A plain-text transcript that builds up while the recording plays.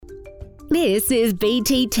This is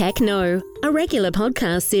BT Techno, a regular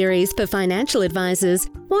podcast series for financial advisors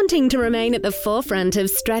wanting to remain at the forefront of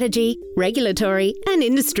strategy, regulatory and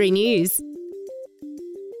industry news.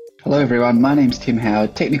 Hello everyone, my name's Tim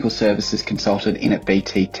Howard, Technical Services Consultant in at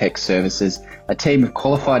BT Tech Services, a team of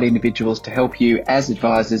qualified individuals to help you as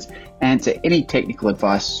advisors answer any technical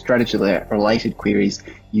advice, strategy-related queries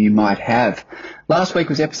you might have. Last week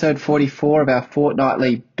was episode 44 of our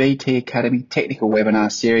fortnightly BT Academy technical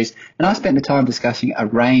webinar series, and I spent the time discussing a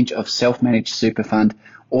range of self-managed super fund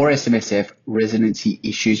or SMSF residency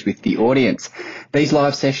issues with the audience. These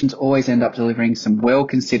live sessions always end up delivering some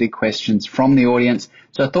well-considered questions from the audience,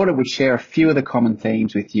 so I thought I would share a few of the common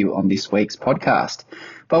themes with you on this week's podcast.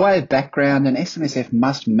 By way of background, an SMSF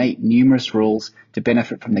must meet numerous rules to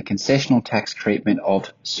benefit from the concessional tax treatment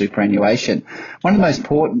of superannuation. One of the most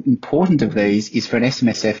important of these is for an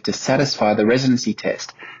SMSF to satisfy the residency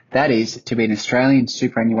test, that is, to be an Australian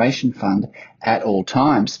superannuation fund at all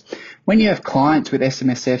times. When you have clients with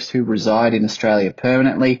SMSFs who reside in Australia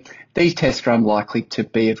permanently, these tests are unlikely to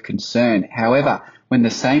be of concern. However, when the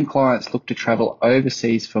same clients look to travel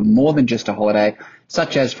overseas for more than just a holiday,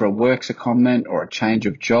 such as for a work secondment or a change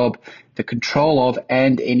of job, the control of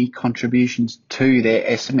and any contributions to their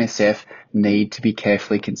SMSF need to be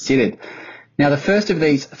carefully considered. Now, the first of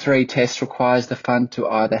these three tests requires the fund to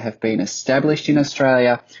either have been established in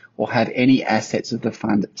Australia or have any assets of the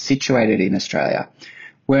fund situated in Australia.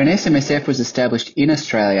 Where an SMSF was established in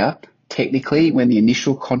Australia, technically when the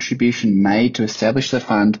initial contribution made to establish the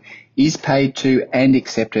fund is paid to and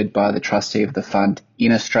accepted by the trustee of the fund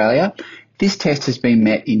in Australia, this test has been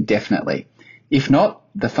met indefinitely. If not,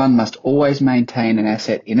 the fund must always maintain an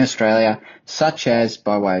asset in Australia, such as,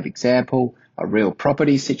 by way of example, a real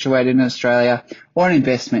property situated in Australia or an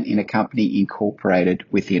investment in a company incorporated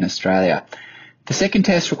within Australia. The second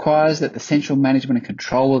test requires that the central management and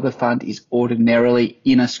control of the fund is ordinarily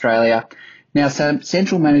in Australia. Now,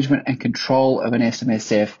 central management and control of an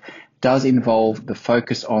SMSF does involve the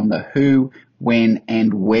focus on the who, when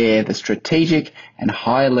and where the strategic and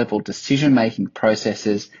higher level decision-making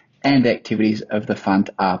processes and activities of the fund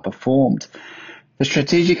are performed. The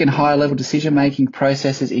strategic and higher level decision-making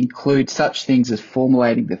processes include such things as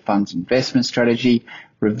formulating the fund's investment strategy,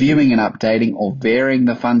 reviewing and updating or varying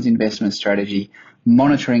the fund's investment strategy,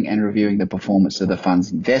 monitoring and reviewing the performance of the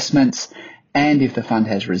fund's investments, and if the fund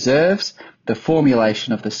has reserves, the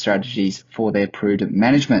formulation of the strategies for their prudent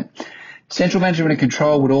management. Central management and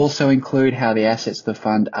control would also include how the assets of the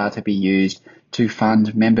fund are to be used to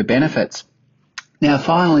fund member benefits. Now,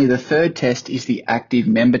 finally, the third test is the active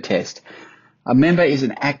member test. A member is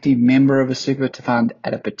an active member of a super fund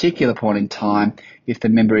at a particular point in time if the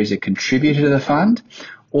member is a contributor to the fund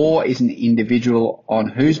or is an individual on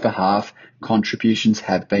whose behalf contributions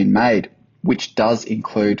have been made, which does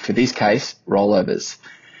include, for this case, rollovers.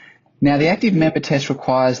 Now, the active member test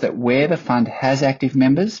requires that where the fund has active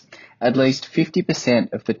members, at least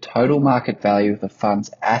 50% of the total market value of the fund's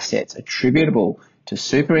assets attributable to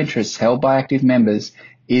super interests held by active members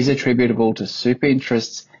is attributable to super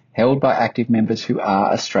interests held by active members who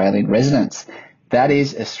are Australian residents. That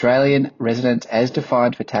is, Australian residents as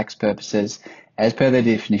defined for tax purposes as per the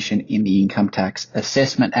definition in the Income Tax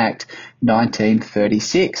Assessment Act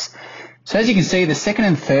 1936. So as you can see, the second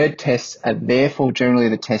and third tests are therefore generally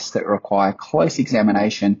the tests that require close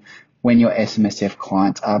examination when your SMSF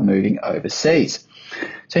clients are moving overseas.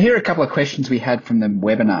 So here are a couple of questions we had from the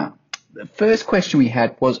webinar. The first question we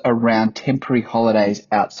had was around temporary holidays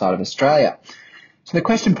outside of Australia. So the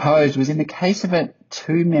question posed was, in the case of a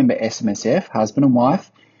two-member SMSF, husband and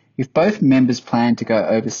wife, if both members plan to go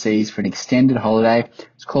overseas for an extended holiday,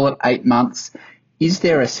 let's call it 8 months, is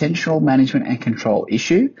there a central management and control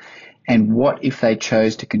issue? And what if they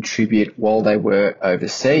chose to contribute while they were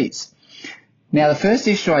overseas? Now, the first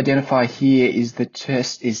issue to identify here is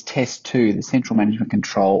test 2, the central management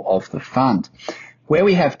control of the fund. Where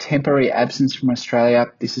we have temporary absence from Australia,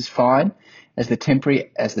 this is fine, as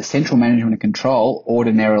the central management and control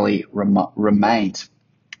ordinarily remains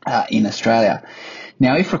in Australia.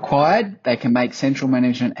 Now, if required, they can make central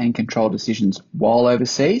management and control decisions while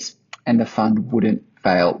overseas, and the fund wouldn't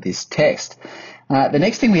fail this test. The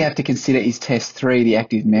next thing we have to consider is test 3, the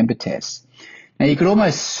active member test. Now, you could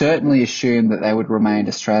almost certainly assume that they would remain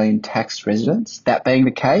Australian tax residents. That being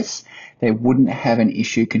the case, they wouldn't have an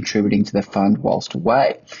issue contributing to the fund whilst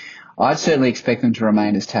away. I'd certainly expect them to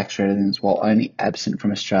remain as tax residents while only absent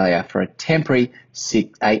from Australia for a temporary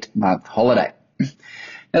 8-month holiday.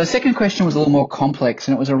 Now, the second question was a little more complex,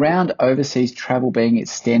 and it was around overseas travel being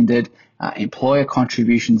extended, employer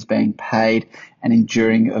contributions being paid, and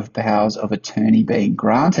enduring of powers of attorney being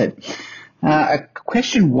granted. A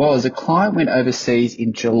question was, a client went overseas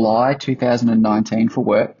in July 2019 for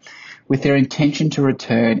work with their intention to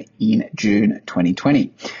return in June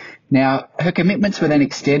 2020. Now, her commitments were then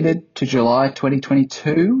extended to July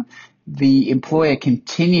 2022. The employer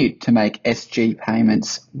continued to make SG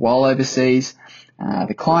payments while overseas.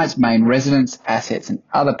 The client's main residence, assets and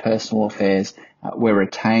other personal affairs were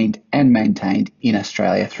retained and maintained in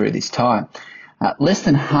Australia through this time. Less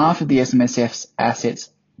than half of the SMSF's assets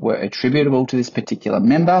were attributable to this particular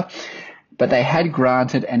member, but they had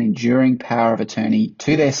granted an enduring power of attorney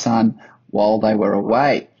to their son while they were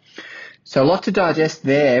away. So a lot to digest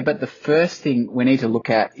there, but the first thing we need to look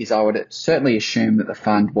at is I would certainly assume that the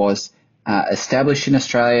fund was established in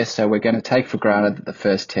Australia, so we're going to take for granted that the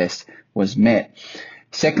first test was met.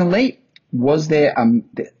 Secondly, was there,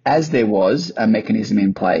 as there was a mechanism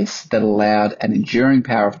in place that allowed an enduring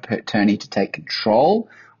power of attorney to take control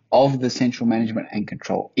of the central management and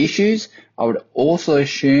control issues, I would also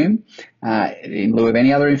assume, in lieu of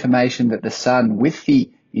any other information, that the son with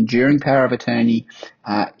the enduring power of attorney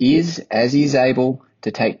is able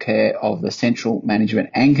to take care of the central management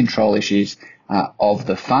and control issues of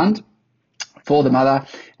the fund for the mother,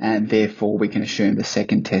 and therefore we can assume the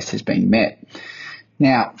second test has been met.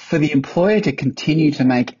 Now, for the employer to continue to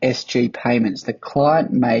make SG payments, the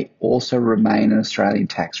client may also remain an Australian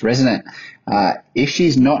tax resident. If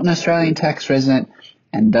she's not an Australian tax resident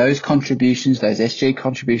and those contributions, those SG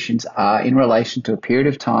contributions, are in relation to a period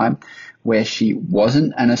of time where she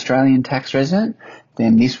wasn't an Australian tax resident,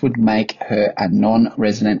 then this would make her a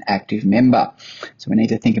non-resident active member. So we need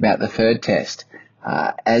to think about the third test.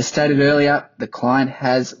 As stated earlier, the client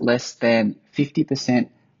has less than 50%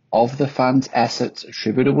 of the fund's assets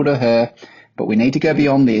attributable to her, but we need to go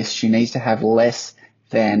beyond this. She needs to have less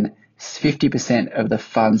than 50% of the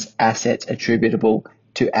fund's assets attributable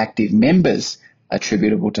to active members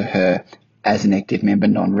attributable to her as an active member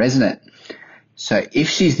non-resident. So if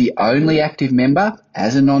she's the only active member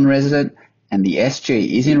as a non-resident and the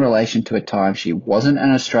SG is in relation to a time she wasn't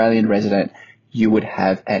an Australian resident, you would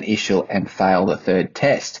have an issue and fail the third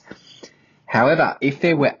test. However, if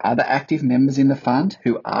there were other active members in the fund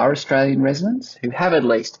who are Australian residents, who have at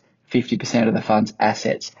least 50% of the fund's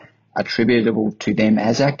assets attributable to them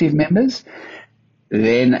as active members,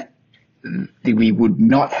 then we would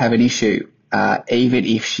not have an issue, even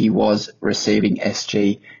if she was receiving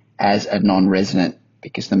SG as a non-resident,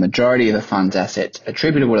 because the majority of the fund's assets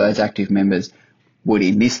attributable to those active members would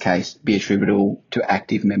in this case be attributable to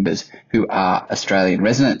active members who are Australian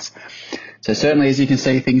residents. So certainly, as you can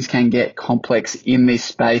see, things can get complex in this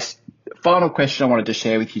space. The final question I wanted to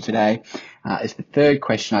share with you today is the third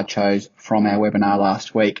question I chose from our webinar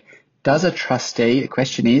last week. The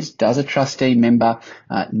question is, does a trustee member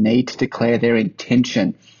need to declare their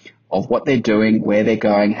intention of what they're doing, where they're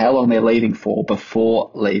going, how long they're leaving for before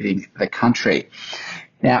leaving the country?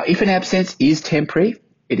 Now, if an absence is temporary,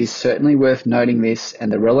 it is certainly worth noting this and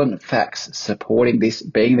the relevant facts supporting this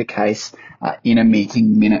being the case in a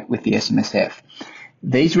meeting minute with the SMSF.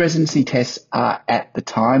 These residency tests are at the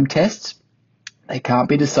time tests. They can't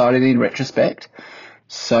be decided in retrospect.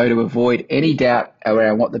 So to avoid any doubt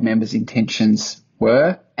around what the members' intentions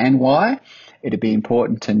were and why, it'd be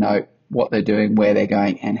important to note what they're doing, where they're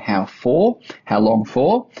going and how long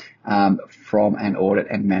for, from an audit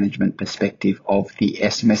and management perspective of the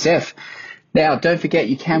SMSF. Now, don't forget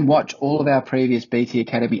you can watch all of our previous BT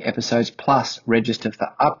Academy episodes plus register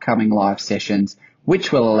for upcoming live sessions,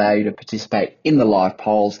 which will allow you to participate in the live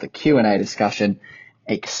polls, the Q&A discussion,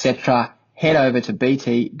 etc. Head over to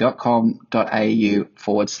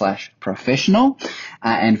bt.com.au/professional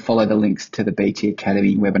and follow the links to the BT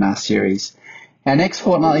Academy webinar series. Our next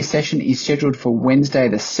fortnightly session is scheduled for Wednesday,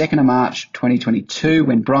 the 2nd of March, 2022,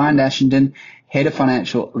 when Brian Ashenden, Head of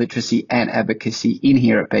Financial Literacy and Advocacy in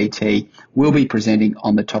here at BT, will be presenting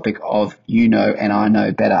on the topic of You Know and I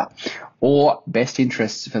Know Better, or best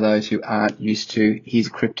interests for those who aren't used to his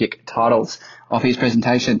cryptic titles of his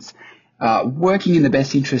presentations. Working in the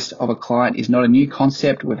best interest of a client is not a new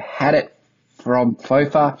concept. We've had it from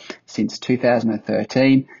FOFA since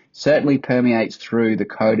 2013, certainly permeates through the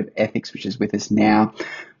Code of Ethics, which is with us now.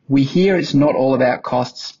 We hear it's not all about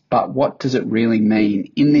costs, but what does it really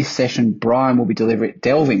mean? In this session, Brian will be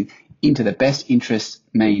delving into the best interest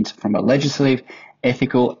means from a legislative,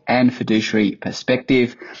 ethical and fiduciary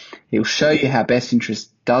perspective. He'll show you how best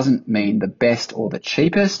interest doesn't mean the best or the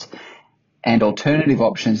cheapest, and alternative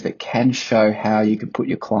options that can show how you can put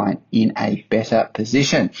your client in a better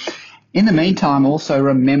position. In the meantime, also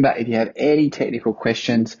remember, if you have any technical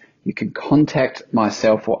questions, you can contact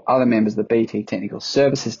myself or other members of the BT Technical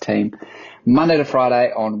Services team Monday to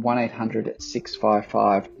Friday on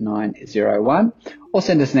 1-800-655-901 or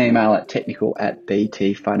send us an email at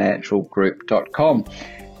technical@btfinancialgroup.com.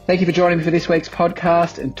 Thank you for joining me for this week's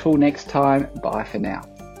podcast. Until next time, bye for now.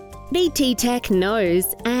 BT Tech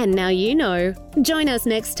knows, and now you know. Join us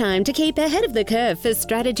next time to keep ahead of the curve for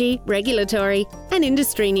strategy, regulatory, and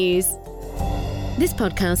industry news. This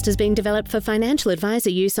podcast has been developed for financial advisor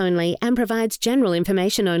use only and provides general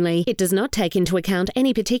information only. It does not take into account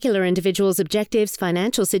any particular individual's objectives,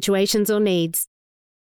 financial situations, or needs.